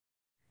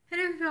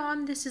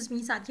everyone, this is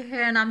me Satya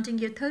here, and I'm doing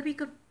your third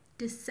week of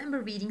December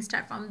reading,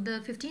 start from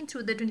the 15th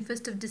through the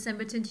 21st of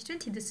December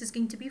 2020. This is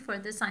going to be for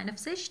the sign of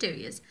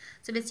Sagittarius.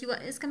 So let's see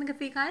what is coming up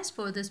for you guys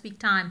for this week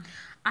time.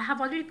 I have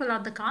already pulled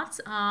out the cards.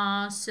 Before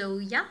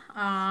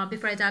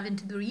I dive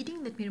into the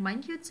reading, let me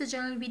remind you it's a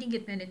general reading.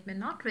 It may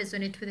not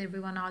resonate with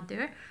everyone out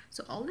there.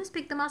 So always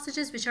pick the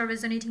messages which are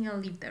resonating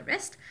and leave the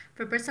rest.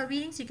 For personal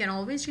readings, you can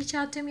always reach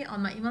out to me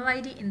on my email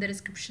ID in the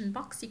description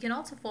box. You can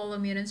also follow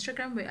me on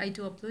Instagram where I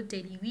do upload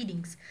daily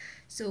readings.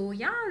 So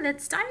yeah,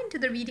 let's dive into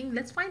the reading.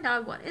 Let's find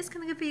out what is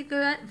coming up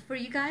for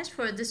you guys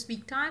for this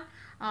week time,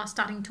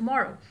 starting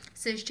tomorrow.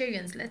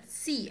 Sagittarians, let's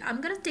see.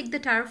 I'm gonna take the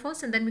tarot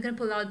first, and then we're gonna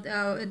pull out.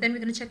 Then we're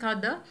gonna check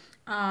out the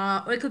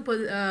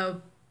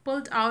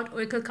pulled out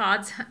oracle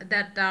cards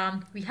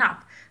that we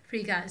have for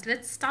you guys.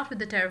 Let's start with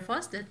the tarot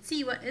first. Let's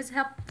see what is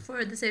up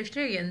for the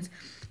Sagittarians.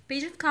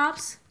 Page of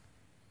Cups,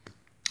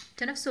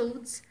 Ten of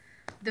Swords,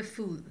 the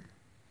Fool.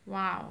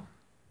 Wow.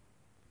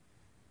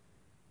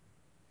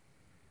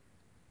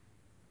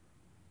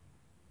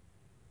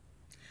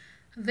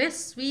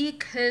 This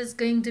week is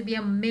going to be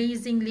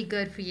amazingly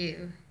good for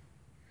you.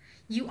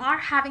 You are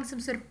having some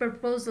sort of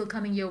proposal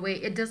coming your way.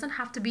 It doesn't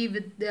have to be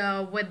with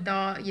the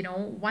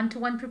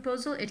one-to-one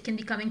proposal. It can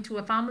be coming to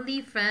a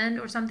family, friend,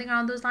 or something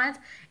around those lines.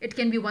 It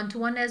can be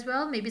one-to-one as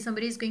well. Maybe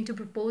somebody is going to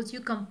propose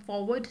you, come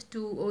forward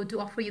to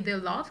offer you their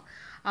love.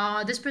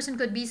 This person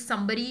could be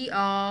somebody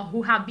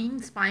who have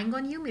been spying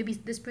on you. Maybe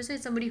this person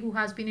is somebody who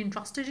has been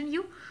interested in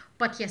you.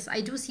 But yes,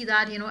 I do see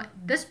that,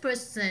 this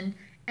person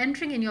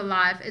entering in your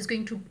life is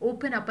going to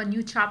open up a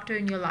new chapter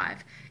in your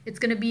life. It's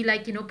going to be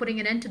like, putting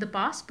an end to the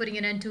past, putting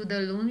an end to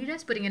the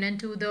loneliness, putting an end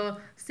to the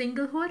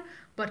singlehood.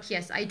 But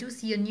yes, I do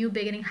see a new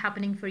beginning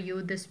happening for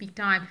you this week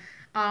time.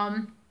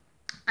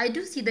 I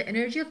do see the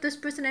energy of this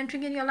person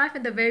entering in your life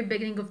in the very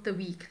beginning of the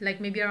week. Like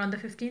maybe around the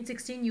 15th,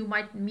 16th, you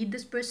might meet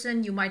this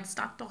person. You might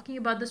start talking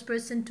about this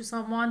person to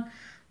someone.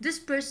 This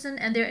person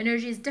and their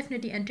energy is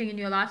definitely entering in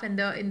your life in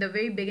the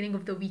very beginning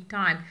of the week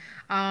time.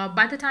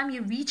 By the time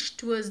you reach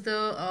towards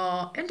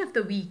the end of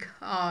the week,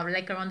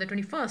 like around the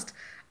 21st,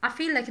 I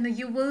feel like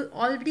you will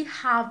already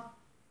have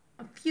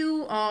a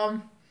few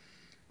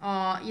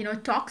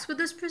talks with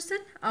this person,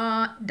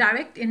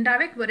 direct,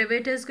 indirect, whatever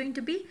it is going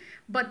to be.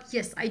 But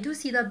yes, I do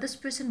see that this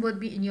person would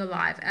be in your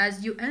life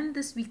as you end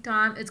this week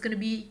time. It's going to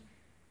be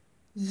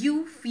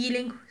you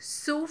feeling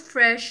so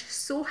fresh,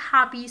 so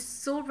happy,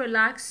 so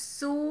relaxed,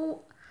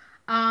 so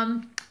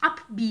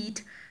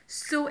upbeat,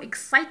 so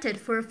excited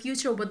for a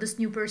future with this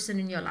new person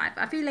in your life.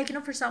 I feel like,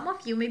 for some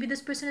of you, maybe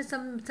this person is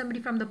somebody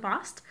from the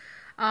past.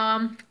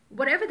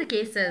 Whatever the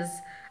case is,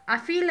 I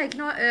feel like,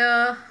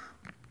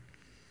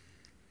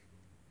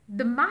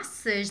 the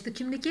message, the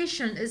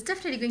communication is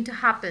definitely going to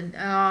happen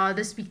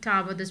this week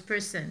time with this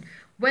person.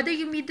 Whether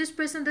you meet this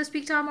person this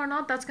week time or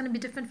not, that's going to be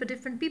different for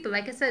different people.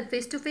 Like I said,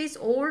 face to face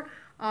or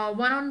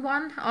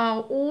one-on-one,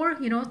 or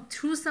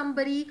through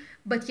somebody.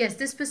 But yes,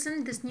 this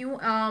person, this new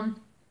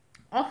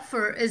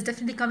offer is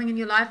definitely coming in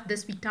your life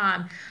this week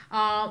time,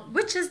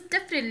 which is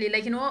definitely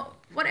like,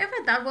 whatever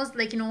that was,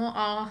 like,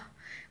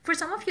 for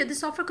some of you,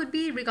 this offer could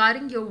be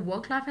regarding your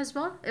work life as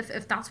well.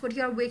 If that's what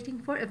you are waiting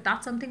for, if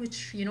that's something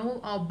which,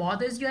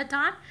 bothers you at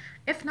time.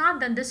 If not,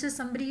 then this is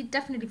somebody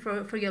definitely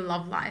for your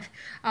love life.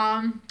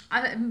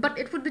 But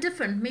it would be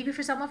different. Maybe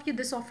for some of you,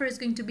 this offer is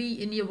going to be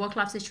in your work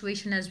life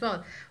situation as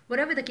well.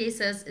 Whatever the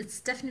case is, it's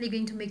definitely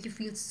going to make you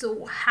feel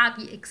so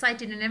happy,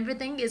 excited, and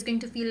everything is going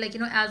to feel like,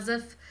 as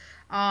if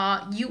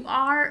you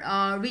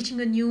are reaching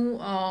a new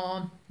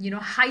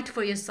height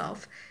for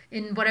yourself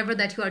in whatever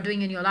that you are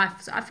doing in your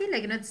life. So I feel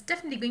like it's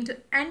definitely going to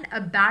end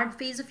a bad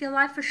phase of your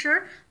life for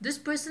sure. This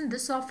person,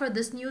 this offer,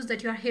 this news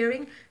that you are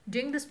hearing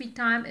during this week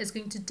time is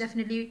going to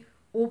definitely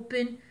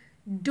open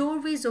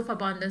doorways of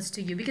abundance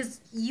to you,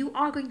 because you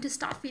are going to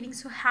start feeling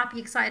so happy,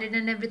 excited,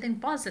 and everything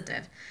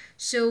positive.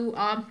 So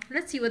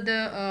let's see what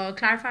the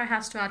clarifier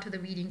has to add to the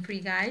reading for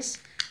you guys.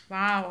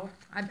 Wow,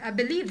 I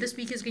believe this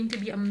week is going to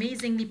be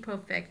amazingly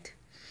perfect.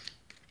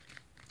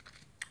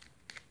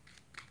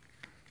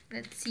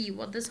 Let's see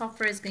what this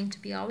offer is going to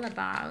be all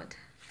about.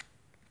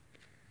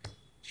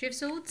 Three of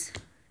Swords,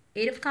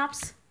 Eight of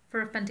Cups,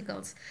 Four of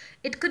Pentacles.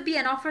 It could be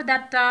an offer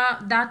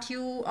that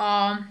you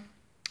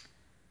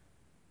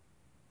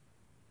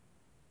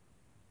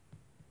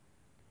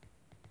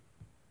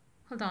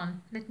hold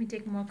on. Let me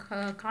take more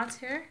cards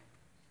here.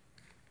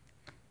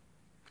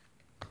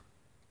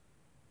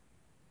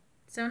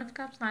 Seven of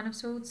Cups, Nine of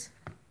Swords,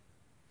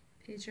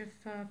 Page of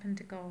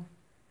Pentacle.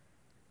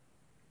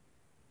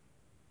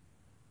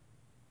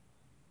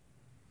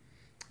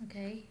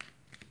 Okay,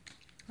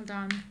 hold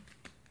on.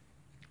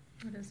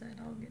 What is that?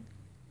 All good.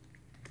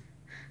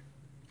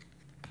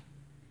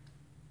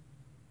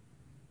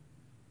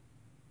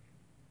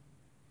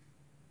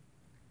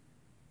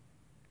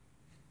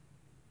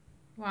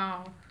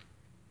 Wow.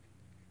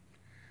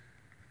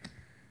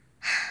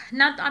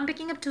 Now I'm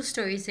picking up two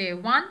stories here.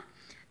 One,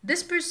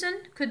 this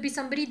person could be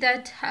somebody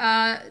that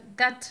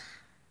that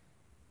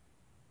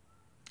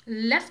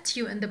left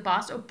you in the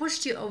past or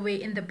pushed you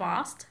away in the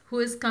past, who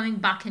is coming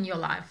back in your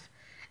life.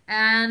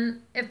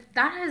 And if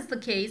that is the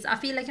case, I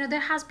feel like, there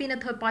has been a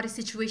third party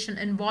situation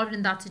involved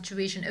in that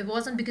situation. It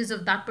wasn't because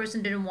of that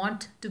person didn't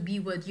want to be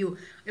with you.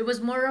 It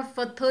was more of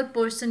a third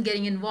person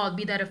getting involved,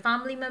 be that a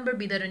family member,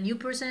 be that a new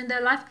person in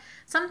their life.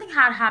 Something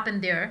had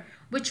happened there,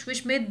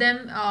 which made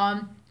them,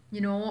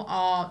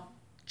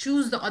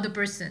 choose the other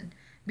person,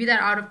 be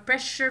that out of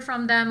pressure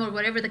from them or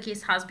whatever the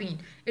case has been.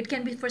 It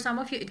can be, for some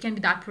of you, it can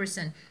be that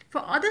person.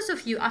 For others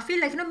of you, I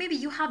feel like, maybe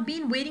you have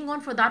been waiting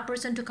on for that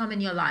person to come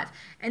in your life,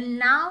 and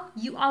now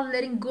you are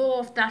letting go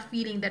of that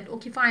feeling that,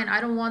 okay, fine,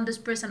 I don't want this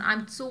person,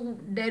 I'm so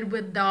dead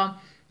with the,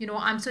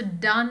 I'm so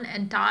done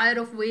and tired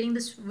of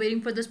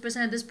waiting for this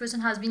person, and this person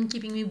has been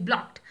keeping me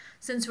blocked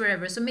since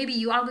wherever. So maybe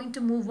you are going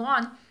to move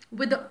on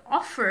with the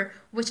offer,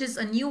 which is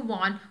a new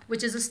one,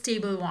 which is a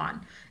stable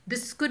one.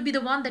 This could be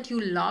the one that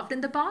you loved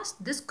in the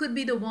past. This could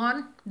be the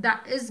one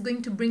that is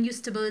going to bring you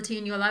stability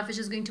in your life, which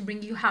is going to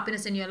bring you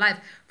happiness in your life.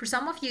 For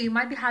some of you, you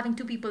might be having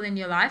two people in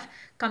your life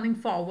coming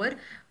forward.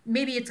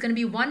 Maybe it's going to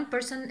be one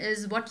person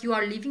is what you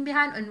are leaving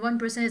behind and one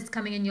person is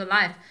coming in your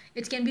life.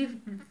 It can be,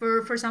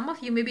 for some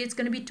of you, maybe it's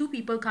going to be two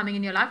people coming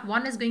in your life.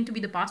 One is going to be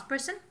the past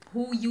person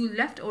who you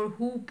left or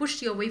who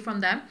pushed you away from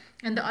them,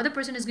 and the other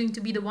person is going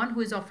to be the one who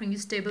is offering you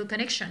stable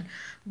connection.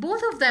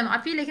 Both of them, I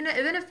feel like,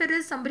 even if it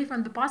is somebody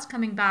from the past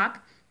coming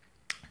back,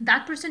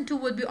 that person too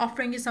would be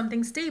offering you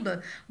something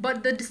stable,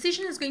 but the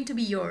decision is going to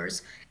be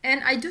yours.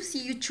 And I do see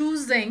you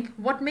choosing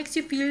what makes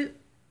you feel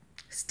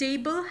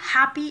stable,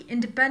 happy,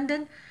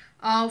 independent,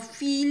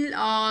 feel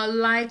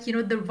like,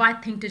 the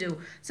right thing to do.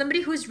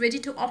 Somebody who is ready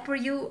to offer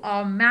you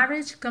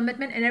marriage,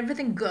 commitment, and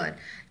everything good.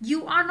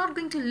 You are not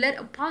going to let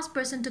a past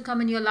person to come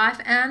in your life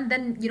and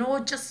then,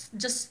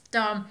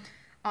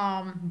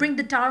 bring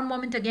the tower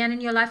moment again in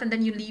your life, and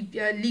then you leave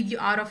you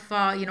out of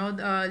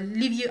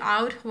leave you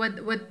out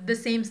with the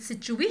same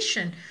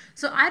situation.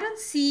 So I don't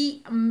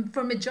see,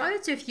 for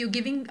majority of you,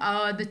 giving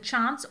the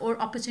chance or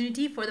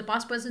opportunity for the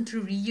past person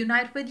to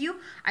reunite with you.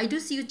 I do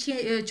see you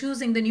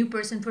choosing the new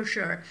person for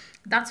sure.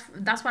 That's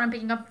what I'm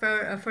picking up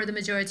for the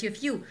majority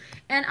of you.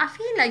 And I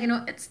feel like,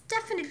 it's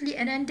definitely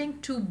an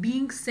ending to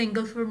being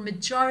single for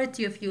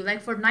majority of you.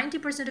 Like for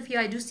 90% of you,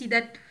 I do see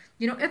that,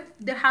 if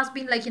there has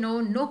been, like,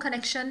 no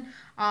connection,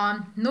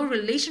 no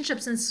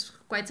relationship since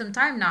quite some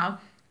time now,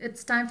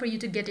 it's time for you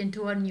to get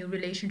into a new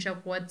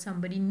relationship with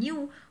somebody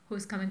new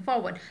who's coming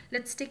forward.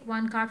 Let's take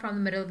one card from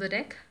the middle of the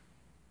deck.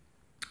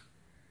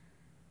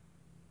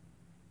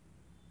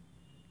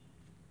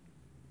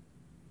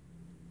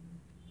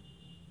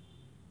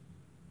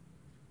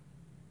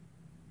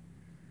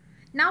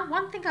 Now,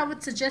 one thing I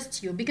would suggest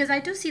to you, because I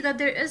do see that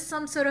there is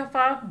some sort of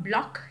a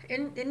block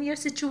in your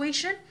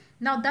situation.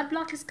 Now, that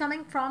block is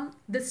coming from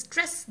the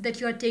stress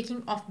that you are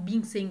taking of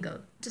being single.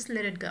 Just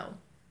let it go.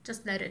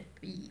 Just let it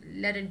be.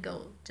 Let it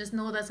go. Just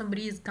know that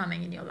somebody is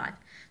coming in your life.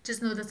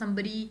 Just know that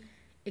somebody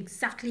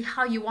exactly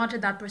how you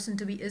wanted that person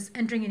to be is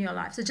entering in your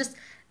life. So just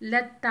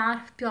let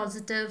that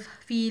positive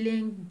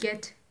feeling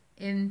get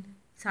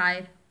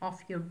inside of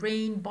your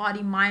brain,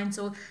 body, mind.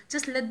 So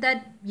just let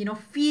that,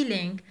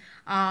 feeling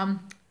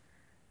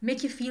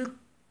make you feel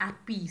at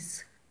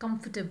peace,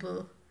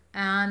 comfortable,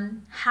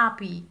 and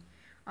happy,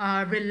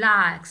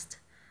 relaxed,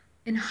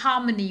 in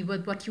harmony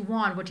with what you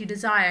want, what you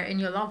desire in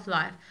your love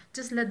life.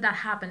 Just let that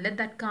happen. Let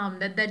that come.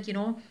 Let that,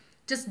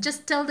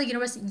 just tell the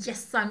universe,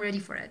 yes, I'm ready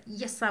for it.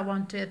 Yes, I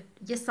want it.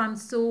 Yes, I'm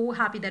so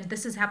happy that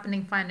this is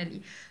happening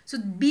finally. So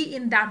be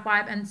in that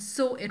vibe, and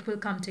so it will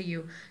come to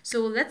you.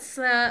 So let's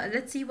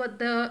see what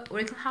the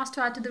oracle has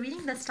to add to the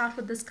reading. Let's start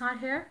with this card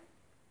here.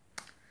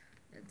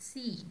 Let's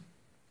see.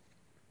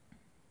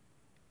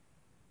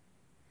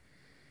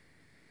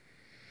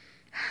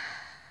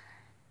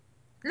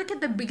 Look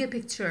at the bigger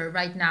picture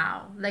right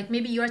now. Like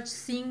maybe you are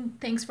seeing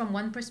things from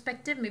one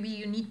perspective. Maybe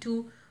you need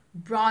to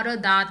broader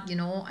that,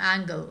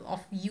 angle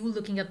of you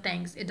looking at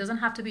things. It doesn't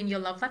have to be in your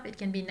love life. It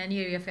can be in any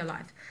area of your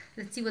life.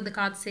 Let's see what the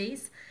card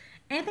says.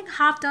 Anything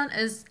half done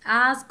is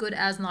as good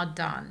as not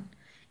done.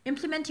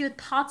 Implement your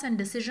thoughts and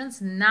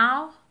decisions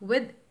now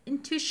with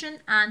intuition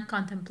and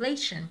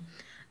contemplation.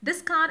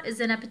 This card is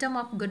an epitome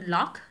of good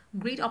luck,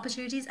 great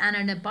opportunities, and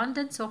an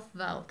abundance of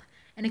wealth.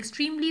 An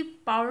extremely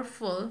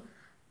powerful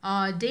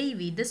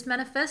Devi. This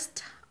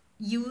manifests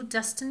you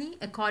destiny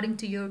according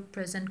to your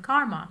present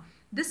karma.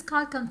 This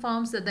card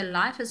confirms that the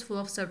life is full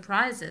of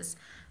surprises.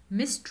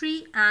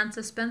 Mystery and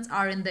suspense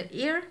are in the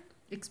air.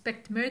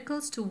 Expect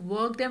miracles to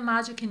work their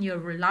magic in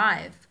your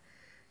life.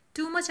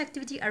 Too much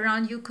activity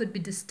around you could be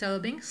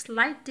disturbing.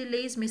 Slight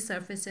delays may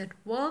surface at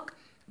work,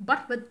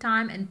 but with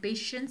time and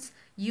patience,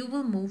 you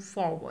will move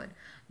forward.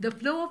 The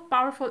flow of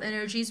powerful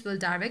energies will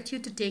direct you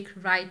to take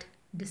right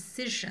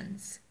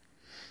decisions.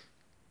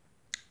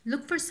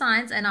 Look for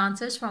signs and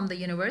answers from the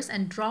universe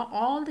and draw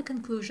all the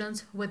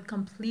conclusions with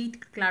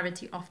complete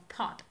clarity of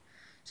thought.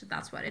 So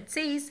that's what it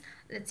says.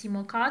 Let's see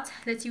more cards.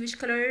 Let's see which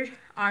color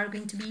are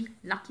going to be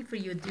lucky for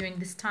you during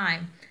this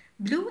time.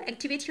 Blue,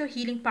 activate your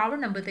healing power,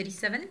 number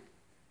 37.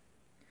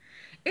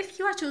 If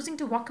you are choosing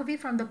to walk away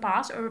from the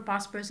past or a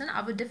past person,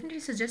 I would definitely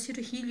suggest you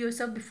to heal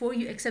yourself before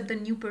you accept the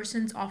new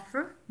person's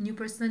offer, new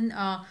person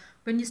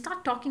when you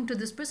start talking to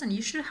this person,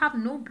 you should have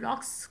no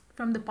blocks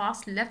from the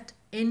past left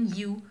in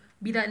you,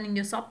 be that in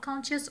your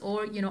subconscious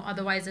or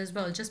otherwise as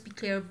well. Just be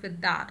clear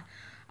with that.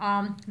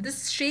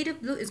 This shade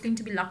of blue is going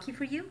to be lucky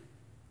for you.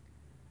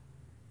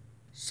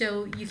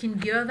 So you can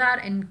wear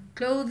that in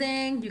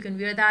clothing, you can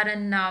wear that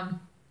in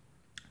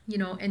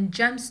in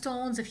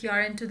gemstones if you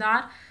are into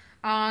that.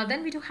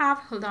 Then we do have,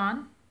 hold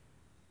on.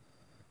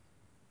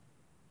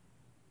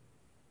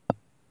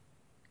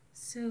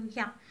 So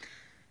yeah.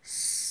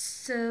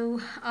 So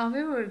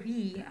where were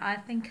we? I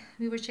think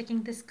we were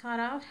checking this card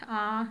out.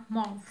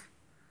 Mauve.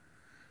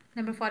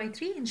 Number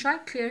 43, enjoy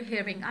clear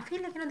hearing. I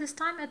feel like this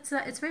time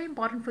it's very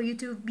important for you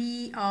to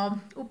be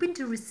open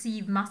to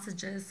receive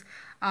messages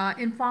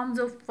in forms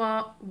of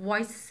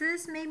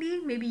voices.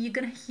 Maybe you're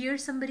gonna hear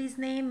somebody's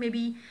name.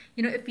 Maybe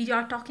if we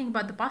are talking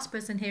about the past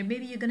person here,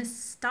 maybe you're gonna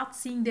start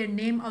seeing their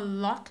name a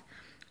lot.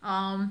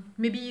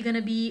 Maybe you're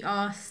gonna be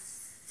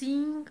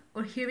seeing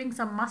or hearing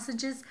some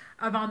messages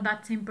around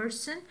that same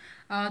person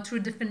through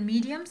different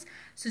mediums.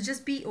 So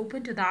just be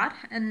open to that.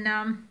 And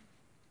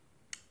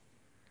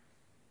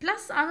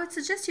plus, I would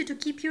suggest you to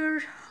keep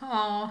your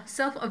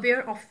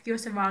self-aware of your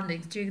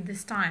surroundings during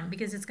this time,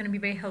 because it's going to be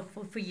very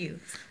helpful for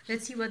you.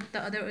 Let's see what the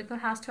other oracle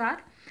has to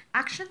add.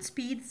 Action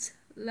speeds,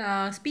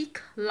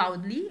 speak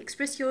loudly,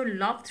 express your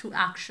love through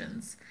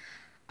actions.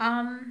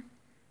 I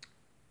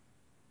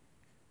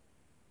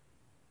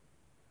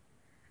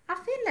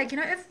feel like,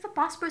 if a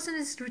past person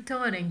is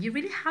returning, you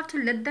really have to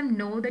let them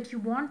know that you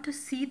want to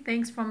see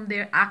things from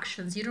their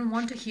actions. You don't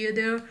want to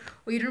hear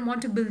or you don't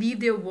want to believe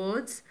their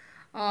words.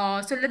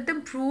 So let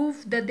them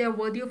prove that they're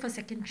worthy of a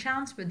second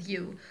chance with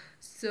you.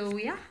 So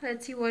yeah,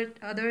 let's see what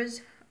other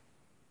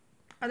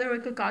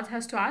oracle cards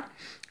has to add.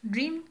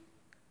 Dream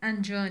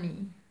and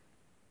journey.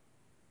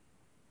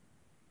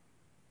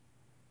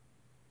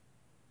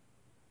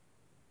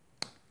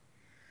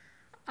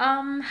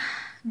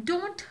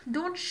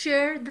 Don't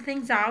share the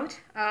things out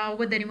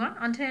with anyone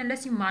until and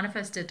unless you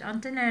manifest it,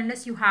 until and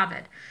unless you have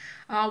it.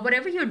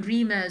 Whatever your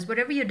dream is,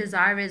 whatever your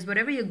desire is,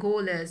 whatever your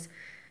goal is,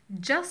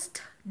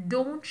 just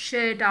don't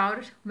share it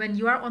out when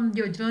you are on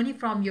your journey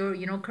from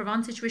your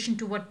current situation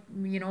to what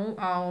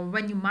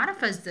when you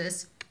manifest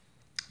this,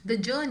 the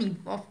journey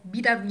of,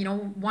 be that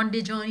 1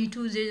 day journey,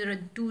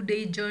 2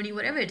 day journey,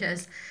 whatever it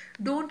is.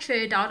 Don't share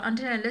it out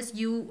until unless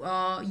you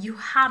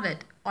have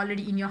it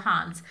already in your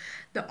hands,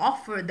 the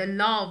offer, the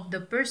love,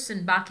 the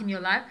person back in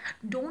your life.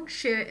 Don't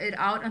share it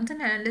out until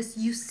unless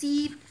you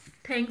see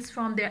things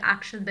from their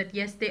action that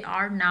yes, they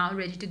are now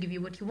ready to give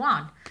you what you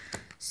want.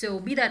 So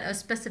be that a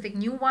specific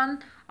new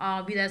one,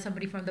 be that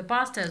somebody from the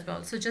past as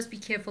well. So just be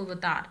careful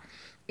with that.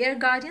 Air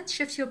guardians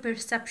shifts your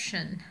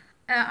perception.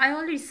 I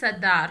already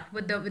said that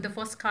with the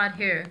first card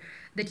here,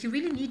 that you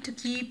really need to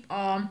keep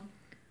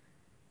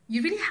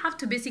you really have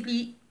to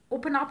basically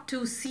open up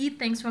to see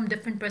things from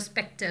different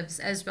perspectives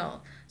as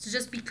well. So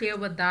just be clear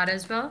with that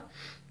as well.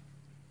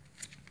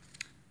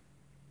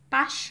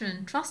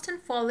 Passion, trust and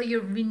follow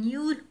your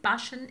renewed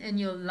passion in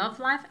your love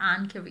life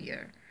and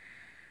career.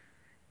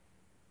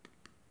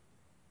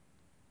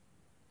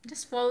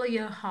 Just follow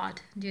your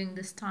heart during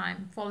this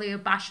time. Follow your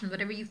passion.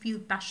 Whatever you feel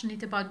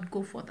passionate about,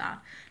 go for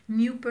that.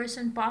 New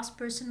person, past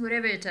person,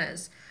 whatever it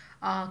is.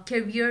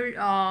 Career,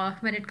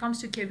 when it comes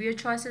to career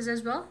choices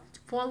as well,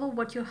 follow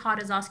what your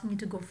heart is asking you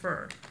to go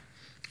for.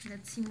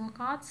 Let's see more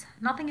cards.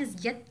 Nothing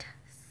is yet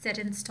set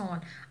in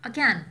stone.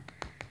 Again,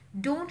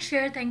 don't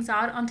share things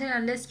out until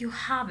unless you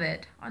have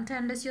it. Until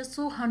unless you're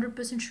so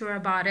 100% sure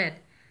about it.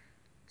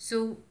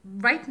 So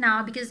right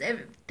now, because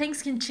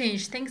things can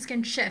change, things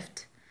can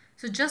shift.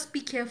 So just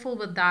be careful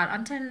with that.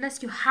 Until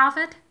unless you have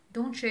it,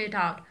 don't share it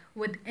out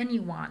with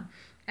anyone.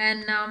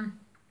 And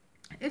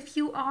if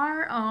you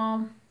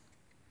are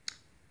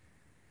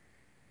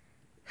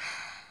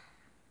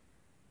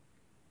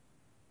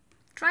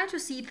try to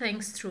see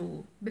things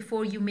through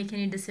before you make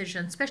any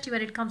decisions, especially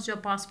when it comes to a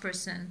past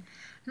person.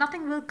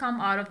 Nothing will come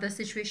out of the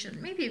situation.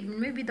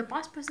 Maybe the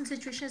past person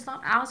situation is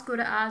not as good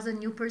as a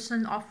new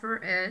person offer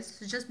is.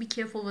 So just be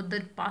careful with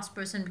the past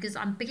person, because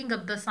I'm picking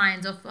up the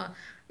signs of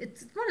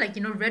it's more like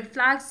red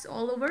flags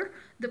all over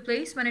the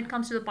place when it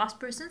comes to the past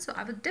person. So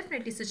I would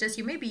definitely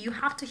suggest maybe you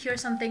have to hear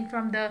something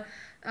from the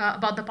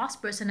about the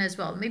past person as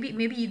well. Maybe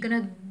you're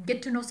gonna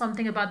get to know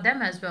something about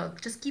them as well.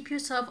 Just keep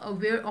yourself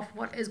aware of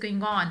what is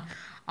going on.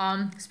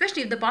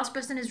 Especially if the past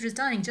person is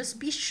returning, just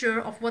be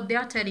sure of what they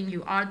are telling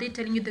you. Are they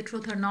telling you the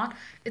truth or not?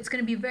 It's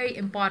going to be very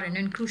important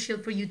and crucial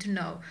for you to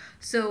know.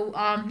 So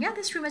yeah,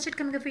 that's pretty much it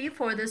coming up for you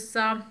for this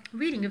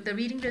reading. If the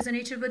reading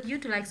resonated with you,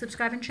 to like,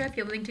 subscribe and share. If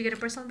you're willing to get a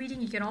personal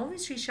reading, you can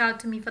always reach out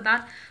to me for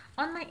that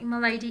on my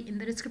email ID in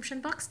the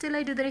description box. Till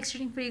I do the next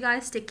reading for you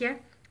guys, take care.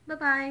 Bye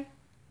bye.